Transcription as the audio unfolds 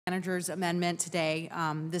Manager's amendment today.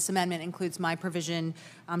 This amendment includes my provision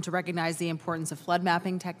to recognize the importance of flood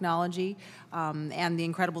mapping technology and the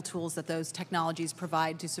incredible tools that those technologies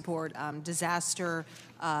provide to support disaster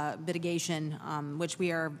mitigation, which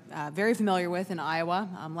we are very familiar with in Iowa.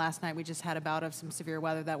 Last night we just had a bout of some severe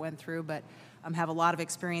weather that went through, but have a lot of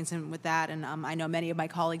experience with that, and I know many of my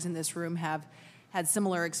colleagues in this room have had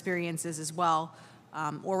similar experiences as well,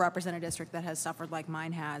 or represent a district that has suffered like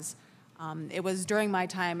mine has. It was during my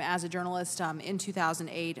time as a journalist in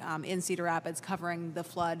 2008 in Cedar Rapids covering the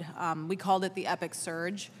flood. We called it the epic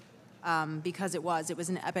surge because it was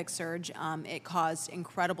an epic surge. It caused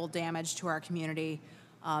incredible damage to our community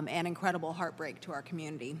and incredible heartbreak to our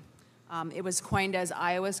community. It was coined as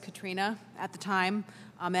Iowa's Katrina at the time,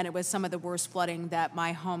 and it was some of the worst flooding that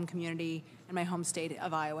my home community and my home state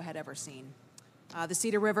of Iowa had ever seen. The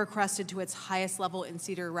Cedar River crested to its highest level in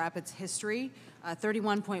Cedar Rapids history,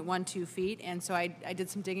 31.12 feet, and so I did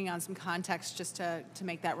some digging on some context just to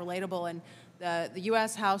make that relatable, and the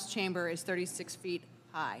U.S. House chamber is 36 feet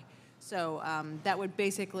high, so that would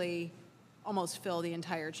basically almost fill the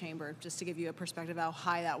entire chamber, just to give you a perspective of how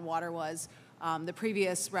high that water was. The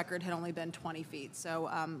previous record had only been 20 feet,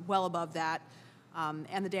 so well above that,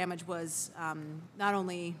 and the damage was not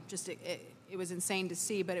only just it was insane to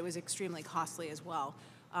see, but it was extremely costly as well.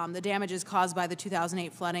 The damages caused by the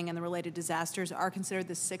 2008 flooding and the related disasters are considered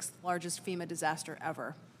the 6th largest FEMA disaster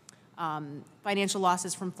ever. Financial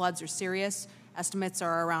losses from floods are serious. Estimates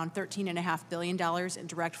are around $13.5 billion in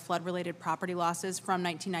direct flood-related property losses from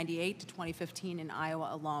 1998 to 2015 in Iowa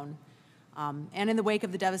alone. And in the wake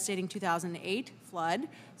of the devastating 2008 flood,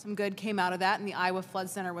 some good came out of that, and the Iowa Flood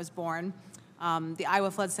Center was born. The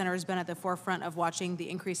Iowa Flood Center has been at the forefront of watching the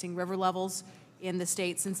increasing river levels in the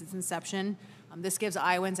state since its inception. This gives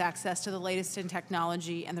Iowans access to the latest in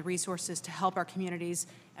technology and the resources to help our communities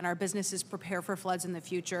and our businesses prepare for floods in the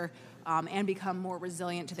future and become more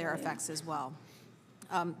resilient to their effects as well.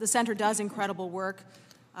 The center does incredible work,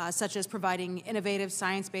 such as providing innovative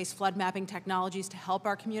science-based flood mapping technologies to help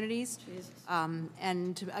our communities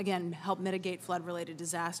and to, again, help mitigate flood-related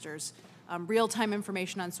disasters. Real-time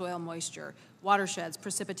information on soil moisture, watersheds,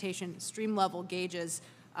 precipitation, stream level gauges,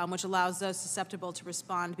 which allows those susceptible to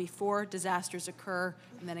respond before disasters occur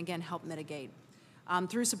and then again help mitigate.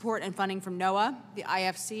 Through support and funding from NOAA, the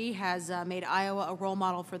IFC has made Iowa a role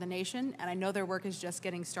model for the nation, and I know their work is just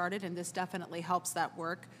getting started, and this definitely helps that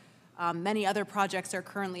work. Many other projects are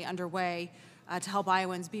currently underway to help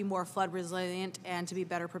Iowans be more flood resilient and to be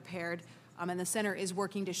better prepared, and the center is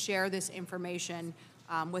working to share this information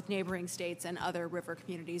with neighboring states and other river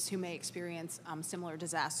communities who may experience similar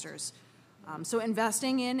disasters. So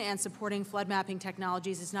investing in and supporting flood mapping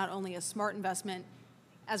technologies is not only a smart investment,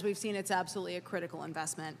 as we've seen, it's absolutely a critical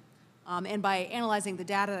investment. And by analyzing the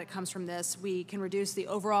data that comes from this, we can reduce the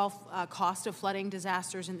overall cost of flooding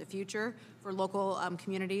disasters in the future for local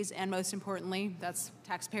communities, and most importantly, that's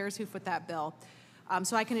taxpayers who foot that bill.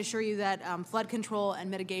 So I can assure you that flood control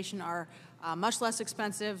and mitigation are much less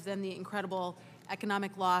expensive than the incredible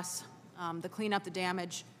economic loss, the cleanup, the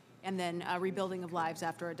damage, and then rebuilding of lives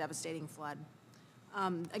after a devastating flood.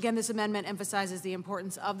 Again, this amendment emphasizes the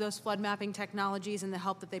importance of those flood mapping technologies and the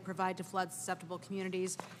help that they provide to flood-susceptible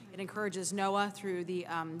communities. It encourages NOAA through the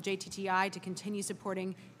JTTI to continue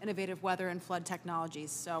supporting innovative weather and flood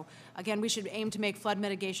technologies. So again, we should aim to make flood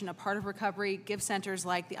mitigation a part of recovery, give centers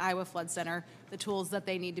like the Iowa Flood Center the tools that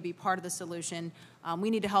they need to be part of the solution. We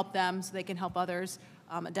need to help them so they can help others.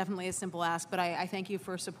 Definitely a simple ask, but I thank you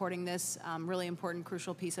for supporting this really important,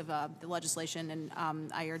 crucial piece of the legislation,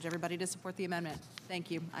 and I urge everybody to support the amendment.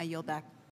 Thank you. I yield back.